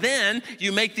 But then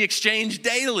you make the exchange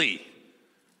daily.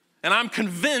 And I'm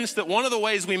convinced that one of the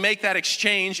ways we make that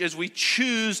exchange is we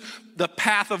choose the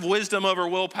path of wisdom over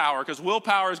willpower, because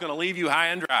willpower is going to leave you high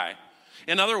and dry.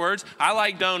 In other words, I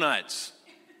like donuts.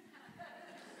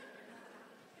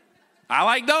 I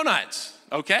like donuts,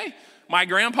 okay? My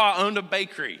grandpa owned a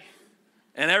bakery,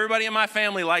 and everybody in my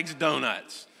family likes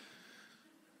donuts.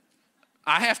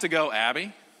 I have to go,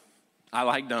 Abby, I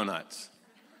like donuts.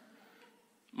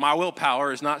 My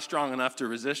willpower is not strong enough to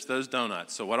resist those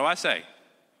donuts. So what do I say?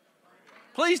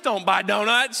 Please don't buy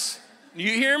donuts. You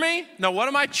hear me? No, what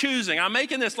am I choosing? I'm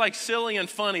making this like silly and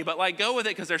funny, but like go with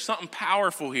it because there's something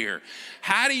powerful here.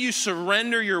 How do you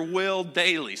surrender your will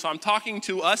daily? So I'm talking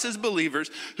to us as believers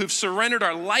who've surrendered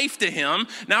our life to him.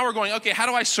 Now we're going, okay, how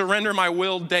do I surrender my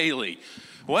will daily?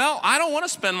 Well, I don't want to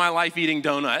spend my life eating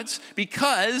donuts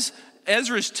because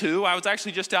Ezra's 2, I was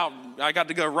actually just out, I got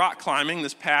to go rock climbing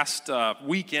this past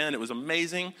weekend. It was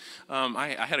amazing.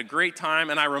 I had a great time,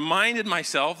 and I reminded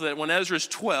myself that when Ezra's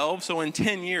 12, so in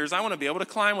 10 years, I want to be able to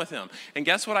climb with him. And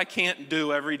guess what I can't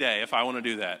do every day if I want to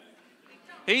do that?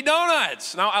 Eat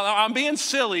donuts. Now, I'm being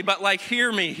silly, but like,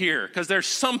 hear me here, because there's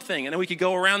something, and then we could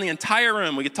go around the entire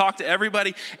room. We could talk to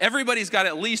everybody. Everybody's got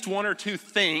at least one or two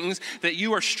things that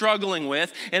you are struggling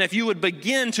with, and if you would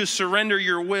begin to surrender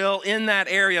your will in that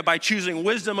area by choosing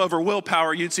wisdom over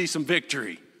willpower, you'd see some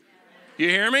victory. You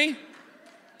hear me?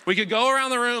 We could go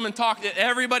around the room and talk to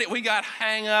everybody. We got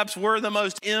hang-ups. We're the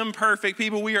most imperfect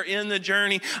people. We are in the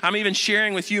journey. I'm even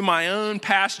sharing with you my own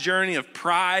past journey of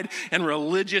pride and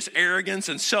religious arrogance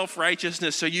and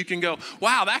self-righteousness so you can go,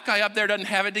 wow, that guy up there doesn't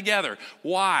have it together.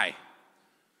 Why?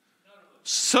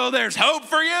 So there's hope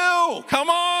for you. Come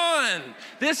on.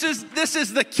 This is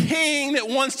the king that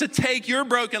wants to take your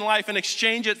broken life and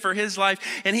exchange it for his life.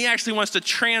 And he actually wants to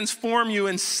transform you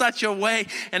in such a way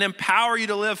and empower you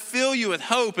to live, fill you with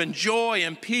hope and joy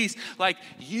and peace. Like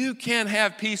you can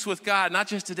have peace with God, not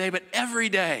just today, but every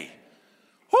day.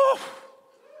 Whew.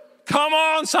 Come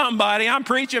on, somebody. I'm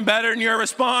preaching better than you're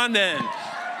responding.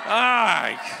 All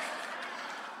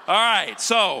right.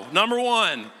 So, number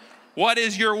one. What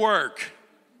is your work?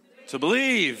 To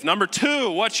believe. Number two,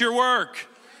 what's your work?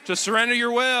 To surrender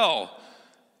your will.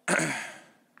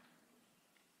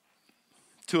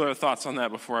 Two other thoughts on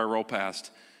that before I roll past.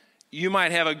 You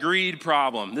might have a greed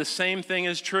problem. The same thing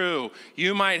is true.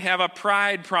 You might have a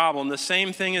pride problem. The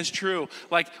same thing is true.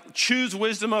 Like choose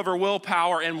wisdom over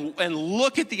willpower and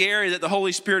look at the area that the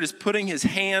Holy Spirit is putting his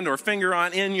hand or finger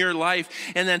on in your life.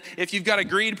 And then if you've got a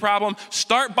greed problem,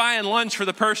 start buying lunch for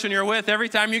the person you're with every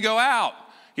time you go out.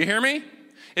 You hear me?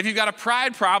 If you've got a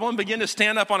pride problem, begin to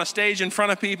stand up on a stage in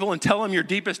front of people and tell them your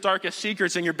deepest, darkest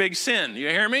secrets and your big sin. You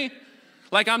hear me?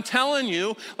 Like I'm telling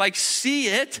you, like see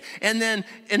it and then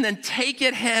take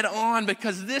it head on,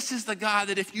 because this is the God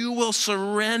that if you will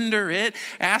surrender it,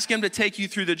 ask him to take you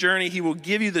through the journey, he will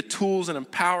give you the tools and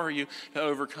empower you to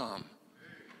overcome.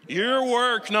 Your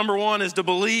work, number one, is to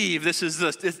believe.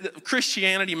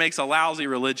 Christianity makes a lousy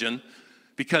religion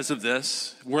because of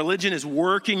this. Religion is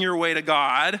working your way to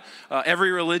God.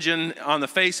 Every religion on the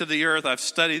face of the earth, I've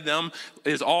studied them,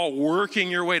 is all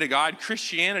working your way to God.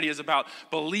 Christianity is about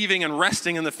believing and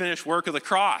resting in the finished work of the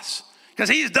cross because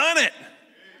he's done it.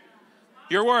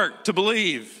 Your work, to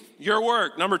believe. Your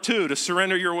work, number two, to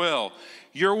surrender your will.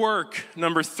 Your work,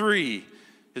 number three,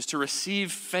 is to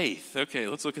receive faith. Okay,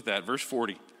 let's look at that. Verse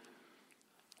 40.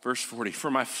 Verse 40.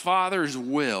 For my Father's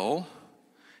will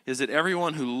is that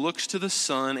everyone who looks to the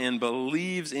Son and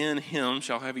believes in him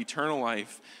shall have eternal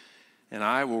life, and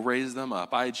I will raise them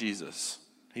up. I, Jesus.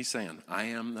 He's saying, I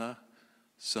am the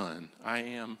Son. I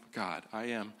am God. I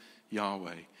am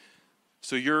Yahweh.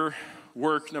 So your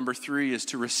work, number three, is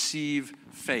to receive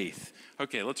faith.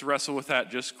 Okay, let's wrestle with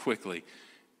that just quickly.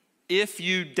 If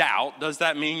you doubt, does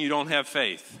that mean you don't have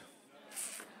faith?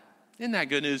 Isn't that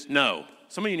good news? No.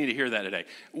 Some of you need to hear that today.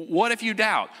 What if you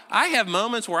doubt? I have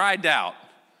moments where I doubt.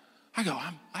 I go,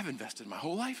 I've invested my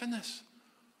whole life in this.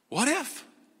 What if?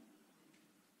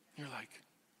 You're like,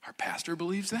 our pastor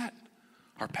believes that?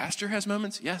 Our pastor has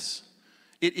moments? Yes.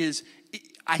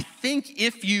 I think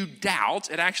if you doubt,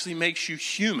 it actually makes you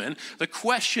human. The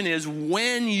question is,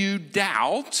 when you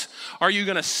doubt, are you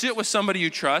going to sit with somebody you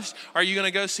trust? Are you going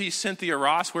to go see Cynthia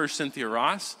Ross? Where's Cynthia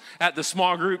Ross? At the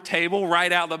small group table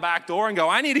right out the back door and go,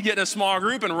 I need to get in a small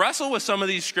group and wrestle with some of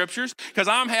these scriptures because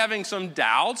I'm having some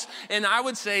doubts. And I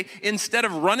would say, instead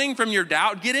of running from your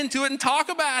doubt, get into it and talk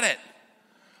about it.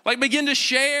 Like begin to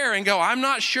share and go, I'm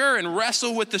not sure, and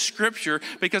wrestle with the scripture,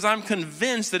 because I'm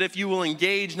convinced that if you will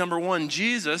engage, number one,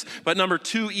 Jesus, but number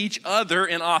two, each other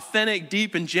in authentic,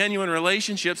 deep, and genuine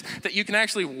relationships, that you can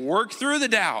actually work through the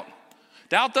doubt.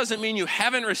 Doubt doesn't mean you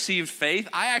haven't received faith.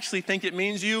 I actually think it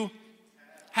means you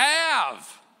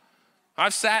have.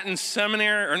 I've sat in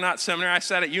seminary, or not seminary, I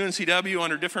sat at UNCW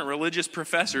under different religious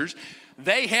professors.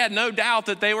 They had no doubt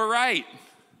that they were right.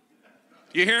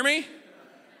 You hear me?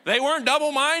 They weren't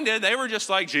double-minded. They were just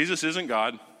like, Jesus isn't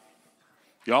God.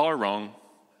 Y'all are wrong.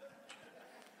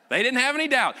 They didn't have any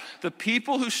doubt. The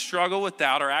people who struggle with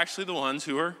doubt are actually the ones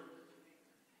who are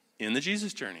in the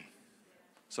Jesus journey.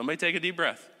 Somebody take a deep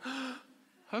breath.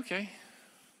 Okay.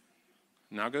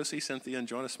 Now go see Cynthia and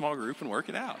join a small group and work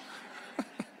it out.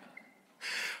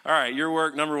 All right, your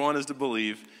work, number one, is to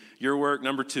believe. Your work,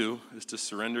 number two, is to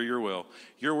surrender your will.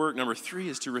 Your work, number three,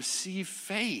 is to receive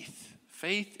faith.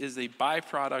 Faith is a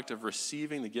byproduct of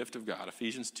receiving the gift of God.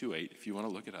 Ephesians 2:8, if you want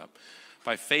to look it up.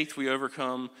 By faith we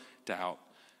overcome doubt.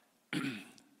 I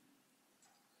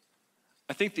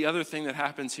think the other thing that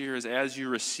happens here is as you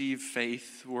receive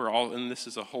faith, and this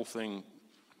is a whole thing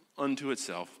unto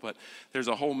itself, but there's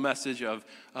a whole message of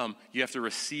you have to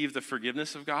receive the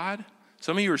forgiveness of God.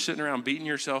 Some of you are sitting around beating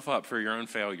yourself up for your own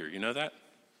failure. You know that?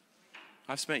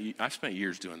 I've spent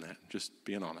years doing that, just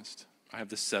being honest. I have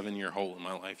this 7-year hole in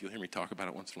my life. You'll hear me talk about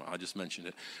it once in a while. I just mentioned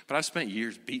it. But I've spent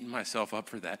years beating myself up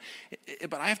for that.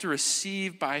 But I have to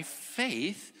receive by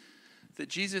faith that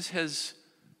Jesus has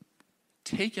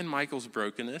taken Michael's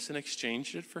brokenness and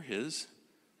exchanged it for his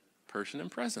person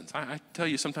and presence. I tell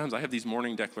you, sometimes I have these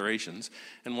morning declarations.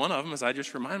 And one of them is I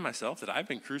just remind myself that I've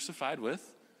been crucified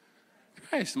with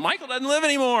Christ. Michael doesn't live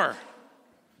anymore.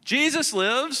 Jesus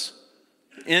lives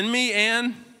in me,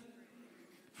 and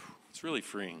it's really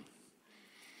freeing.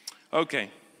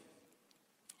 Okay,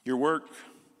 your work,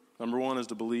 number one, is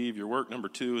to believe. Your work, number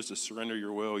two, is to surrender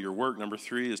your will. Your work, number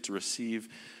three, is to receive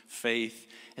faith.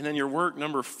 And then your work,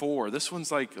 number four, this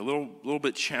one's like a little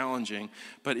bit challenging,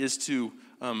 but is to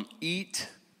eat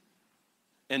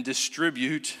and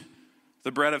distribute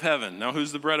the bread of heaven. Now,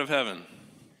 who's the bread of heaven?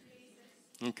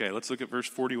 Okay, let's look at verse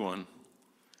 41.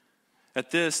 At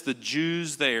this, the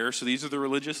Jews there, so these are the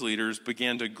religious leaders,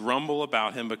 began to grumble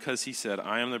about him because he said,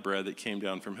 I am the bread that came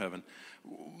down from heaven.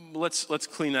 Let's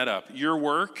clean that up. Your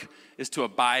work is to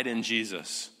abide in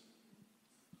Jesus.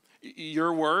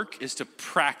 Your work is to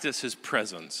practice his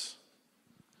presence.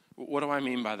 What do I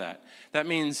mean by that? That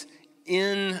means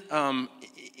in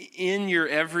your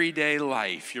everyday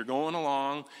life, you're going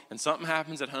along and something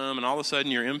happens at home and all of a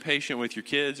sudden you're impatient with your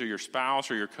kids or your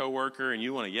spouse or your coworker and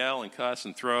you want to yell and cuss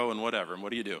and throw and whatever. And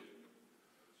what do?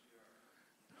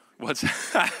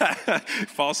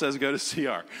 Paul says go to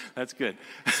CR. That's good.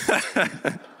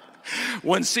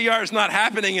 When CR is not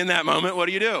happening in that moment, what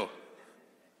do?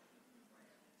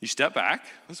 You step back.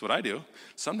 That's what I do.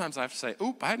 Sometimes I have to say,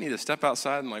 I need to step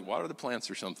outside and water the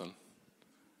plants or something.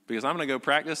 Because I'm going to go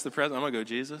practice the present. I'm going to go,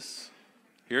 Jesus,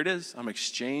 here it is. I'm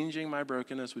exchanging my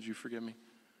brokenness. Would you forgive me?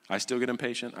 I still get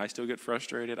impatient. I still get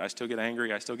frustrated. I still get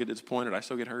angry. I still get disappointed. I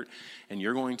still get hurt. And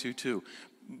you're going to too.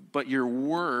 But your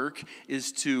work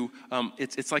is to,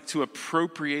 it's like to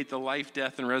appropriate the life,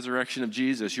 death, and resurrection of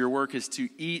Jesus. Your work is to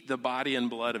eat the body and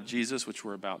blood of Jesus, which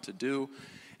we're about to do,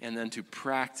 and then to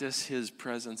practice his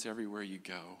presence everywhere you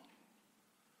go.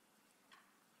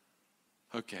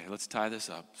 Okay, let's tie this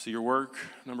up. So your work,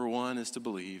 number one, is to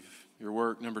believe. Your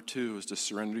work, number two, is to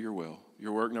surrender your will.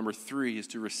 Your work, number three, is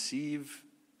to receive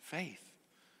faith.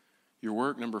 Your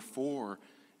work, number four,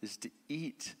 is to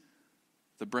eat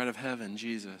the bread of heaven,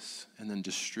 Jesus, and then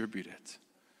distribute it.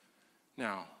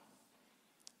 Now,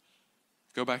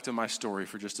 go back to my story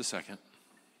for just a second.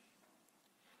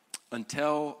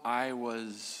 Until I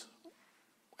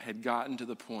had gotten to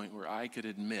the point where I could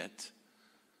admit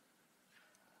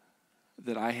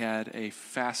that I had a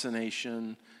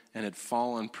fascination and had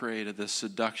fallen prey to the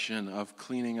seduction of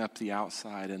cleaning up the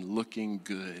outside and looking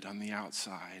good on the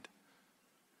outside.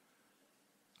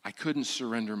 I couldn't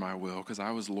surrender my will because I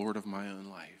was Lord of my own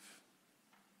life.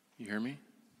 You hear me?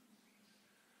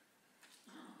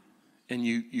 And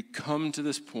you come to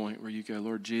this point where you go,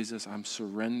 Lord Jesus, I'm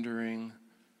surrendering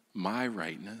my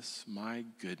rightness, my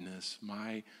goodness,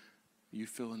 you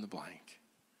fill in the blank.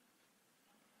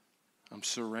 I'm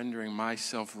surrendering my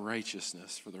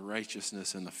self-righteousness for the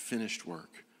righteousness and the finished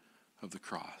work of the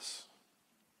cross.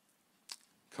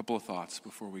 A couple of thoughts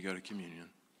before we go to communion.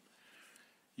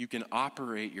 You can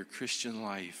operate your Christian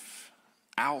life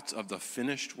out of the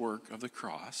finished work of the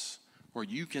cross, or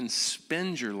you can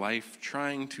spend your life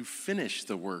trying to finish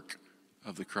the work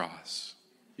of the cross.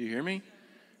 You hear me?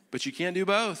 But you can't do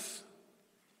both.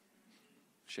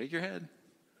 Shake your head.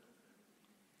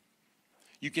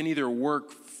 You can either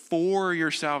work for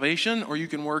your salvation or you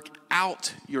can work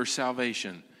out your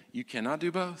salvation. You cannot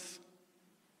do both.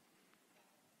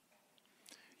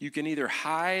 You can either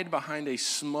hide behind a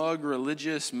smug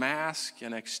religious mask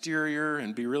and exterior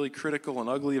and be really critical and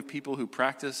ugly of people who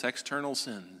practice external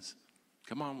sins.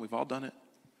 Come on, we've all done it.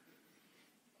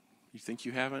 You think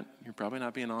you haven't? You're probably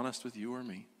not being honest with you or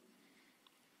me.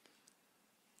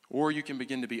 Or you can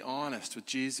begin to be honest with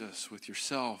Jesus, with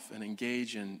yourself, and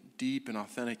engage in deep and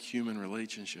authentic human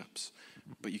relationships.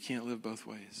 But you can't live both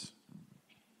ways.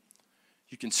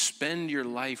 You can spend your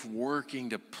life working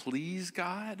to please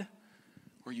God,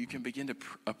 or you can begin to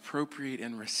appropriate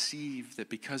and receive that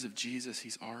because of Jesus,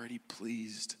 he's already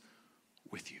pleased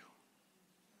with you.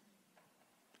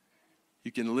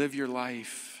 You can live your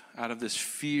life out of this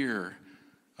fear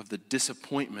of the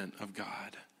disappointment of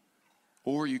God,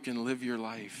 or you can live your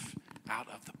life out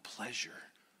of the pleasure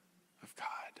of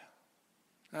God.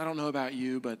 I don't know about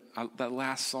you, but that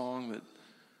last song that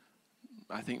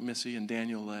I think Missy and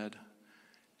Daniel led,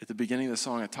 at the beginning of the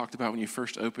song, I talked about when you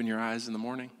first open your eyes in the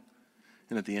morning.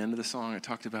 And at the end of the song, I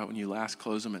talked about when you last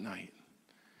close them at night.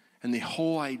 And the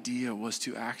whole idea was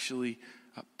to actually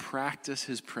practice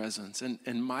his presence.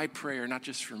 And my prayer, not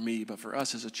just for me, but for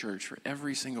us as a church, for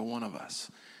every single one of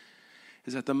us,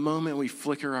 is that the moment we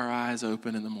flicker our eyes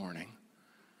open in the morning,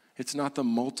 it's not the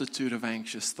multitude of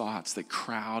anxious thoughts that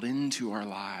crowd into our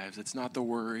lives. It's not the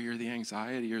worry or the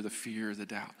anxiety or the fear or the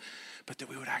doubt, but that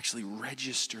we would actually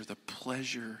register the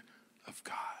pleasure of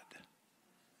God.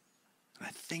 And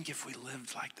I think if we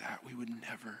lived like that, we would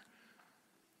never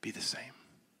be the same.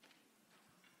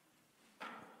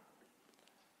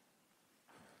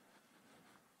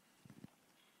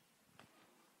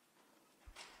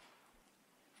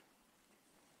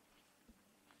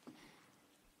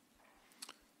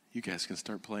 You guys can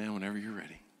start playing whenever you're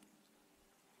ready.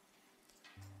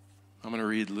 I'm going to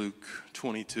read Luke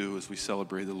 22 as we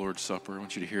celebrate the Lord's Supper. I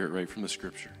want you to hear it right from the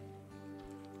scripture.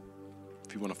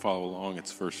 If you want to follow along,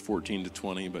 it's verse 14 to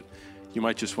 20, but you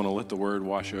might just want to let the word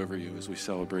wash over you as we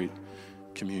celebrate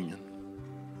communion.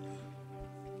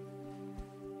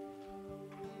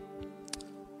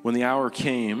 When the hour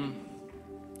came,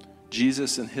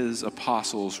 Jesus and his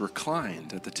apostles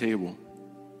reclined at the table.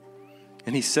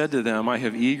 And he said to them, I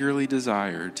have eagerly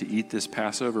desired to eat this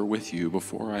Passover with you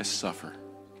before I suffer.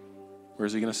 Where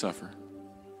is he going to suffer?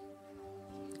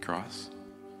 The cross.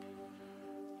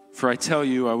 For I tell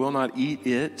you, I will not eat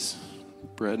it,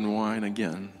 bread and wine,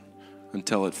 again,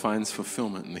 until it finds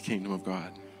fulfillment in the kingdom of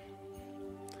God.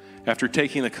 After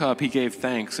taking the cup, he gave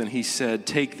thanks, and he said,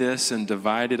 take this and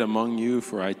divide it among you,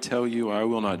 for I tell you, I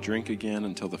will not drink again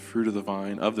until the fruit of the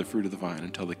vine,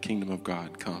 until the kingdom of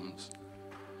God comes.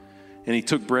 And he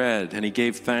took bread, and he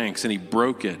gave thanks, and he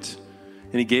broke it,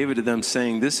 and he gave it to them,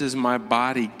 saying, this is my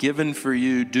body given for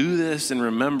you. Do this in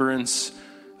remembrance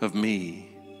of me.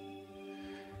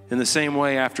 In the same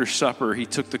way, after supper, he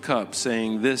took the cup,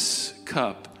 saying, this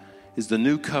cup is the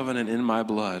new covenant in my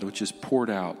blood, which is poured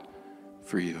out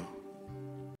for you.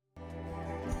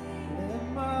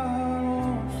 Let my heart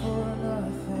want for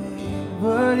nothing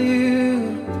but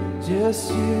you,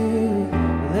 just you.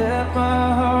 Let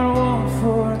my heart want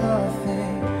for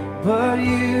nothing but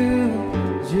you,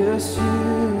 just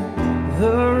you.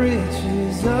 The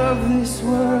riches of this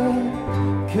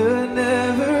world could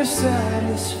never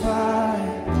satisfy.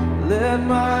 Let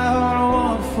my heart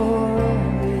want for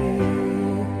only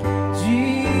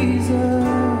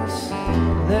Jesus.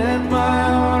 Let my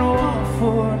heart want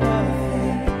for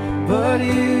nothing but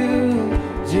you,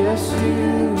 just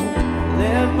you.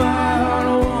 Let my heart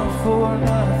want for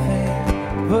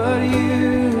nothing but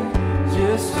you,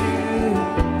 just you.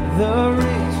 The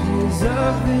riches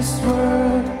of this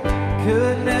world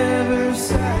could never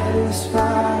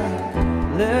satisfy.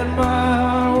 Let my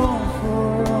heart want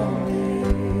for only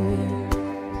you.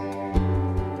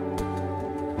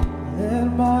 Let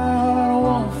my heart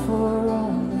want for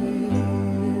only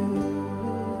you.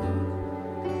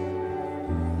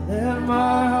 Let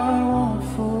my heart want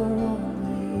for only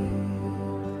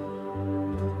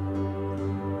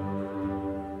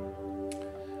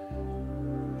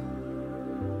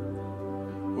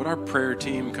Would our prayer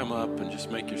team come up and just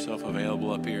make yourself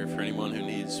available up here for anyone who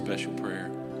needs special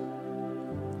prayer?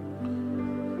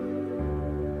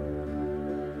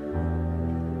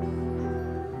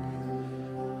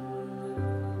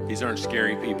 These aren't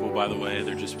scary people, by the way.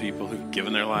 They're just people who've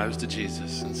given their lives to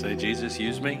Jesus and say, Jesus,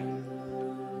 use me.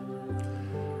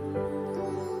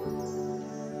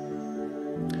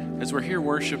 As we're here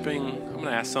worshiping, I'm going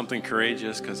to ask something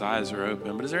courageous because eyes are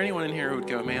open. But is there anyone in here who would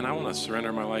go, man, I want to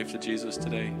surrender my life to Jesus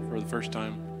today for the first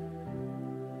time?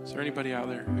 Is there anybody out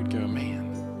there who'd go,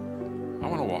 man, I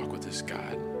want to walk with this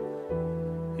God?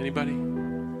 Anybody?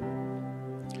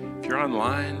 If you're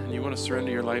online and you want to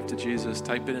surrender your life to Jesus,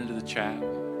 type it into the chat.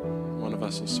 One of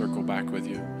us will circle back with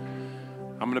you.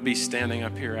 I'm going to be standing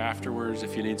up here afterwards.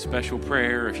 If you need special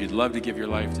prayer, if you'd love to give your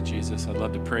life to Jesus, I'd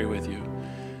love to pray with you.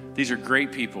 These are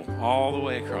great people all the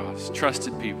way across,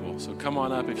 trusted people. So come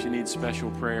on up if you need special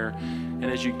prayer. And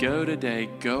as you go today,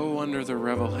 go under the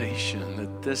revelation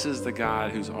that this is the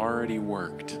God who's already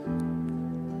worked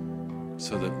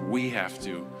so that we have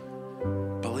to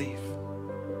believe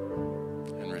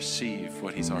and receive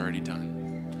what he's already done.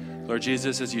 Lord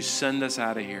Jesus, as you send us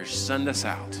out of here, send us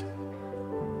out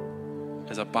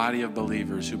as a body of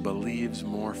believers who believes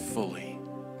more fully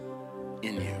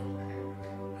in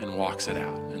you and walks it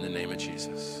out in the name of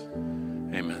Jesus.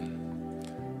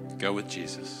 Amen. Go with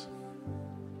Jesus.